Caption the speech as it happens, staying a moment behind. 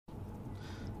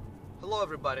Hello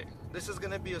everybody, this is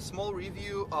gonna be a small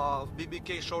review of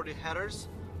BBK Shorty Headers.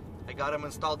 I got them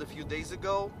installed a few days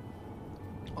ago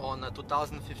on a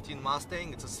 2015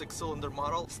 Mustang. It's a 6-cylinder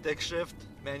model, stick shift,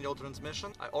 manual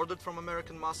transmission. I ordered from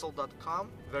AmericanMuscle.com.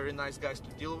 Very nice guys to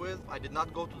deal with. I did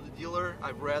not go to the dealer.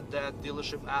 I've read that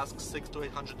dealership asks $600 to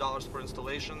 $800 for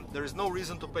installation. There is no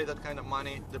reason to pay that kind of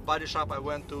money. The body shop I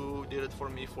went to did it for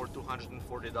me for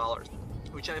 $240,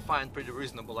 which I find pretty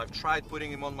reasonable. I've tried putting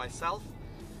him on myself,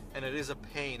 and it is a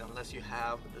pain unless you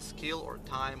have the skill or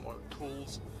time or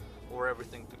tools or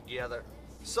everything together.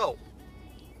 So,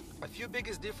 a few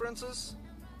biggest differences.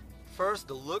 First,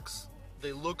 the looks.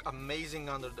 They look amazing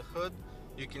under the hood.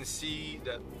 You can see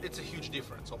that it's a huge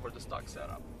difference over the stock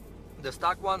setup. The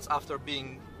stock ones, after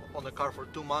being on the car for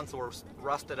 2 months, were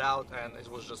rusted out and it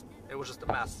was just a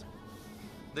mess.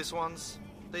 These ones,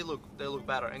 they look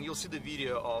better, and you'll see the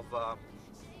video of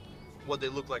what they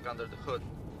look like under the hood.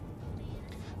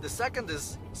 The second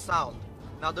is sound.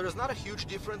 Now, there is not a huge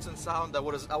difference in sound. I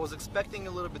was expecting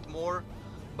a little bit more,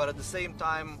 but at the same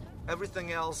time,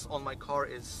 everything else on my car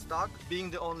is stock. Being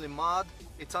the only mod,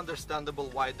 it's understandable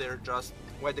why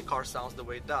the car sounds the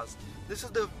way it does. This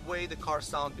is the way the car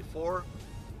sounded before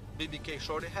BBK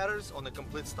Shorty Headers on a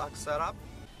complete stock setup.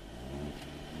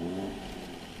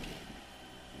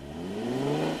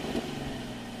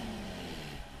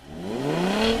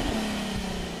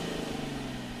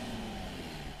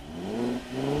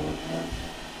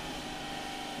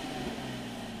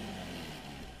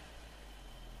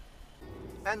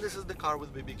 And this is the car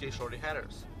with BBK Shorty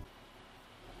Headers.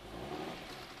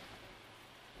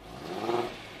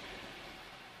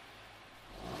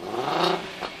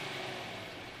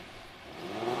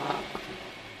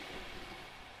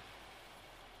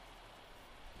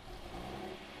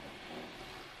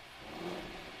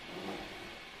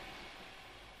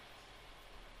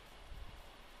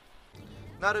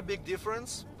 Not a big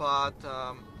difference, but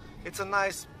it's a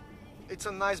nice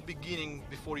beginning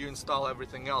before you install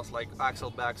everything else, like axle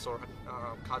backs or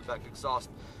cutback exhaust.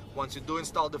 Once you do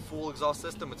install the full exhaust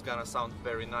system, it's gonna sound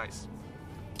very nice.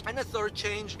 And the third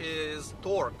change is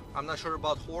torque. I'm not sure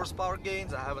about horsepower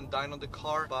gains, I haven't dyed on the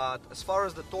car, but as far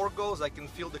as the torque goes, I can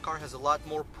feel the car has a lot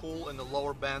more pull in the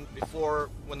lower band. Before,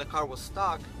 when the car was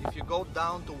stock, if you go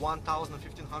down to 1000 and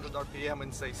 1500 RPM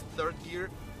and say third gear,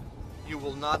 you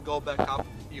will not go back up,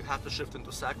 you have to shift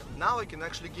into second. Now I can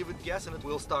actually give it gas and it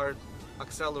will start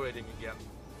accelerating again.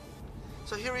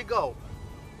 So here we go.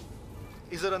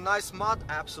 Is it a nice mod?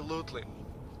 Absolutely.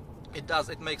 It does.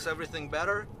 It makes everything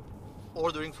better.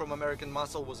 Ordering from American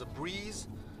Muscle was a breeze,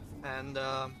 and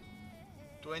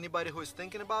to anybody who is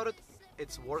thinking about it,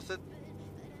 it's worth it.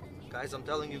 Guys, I'm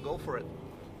telling you, go for it.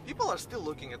 People are still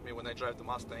looking at me when I drive the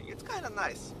Mustang. It's kind of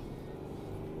nice.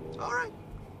 Alright.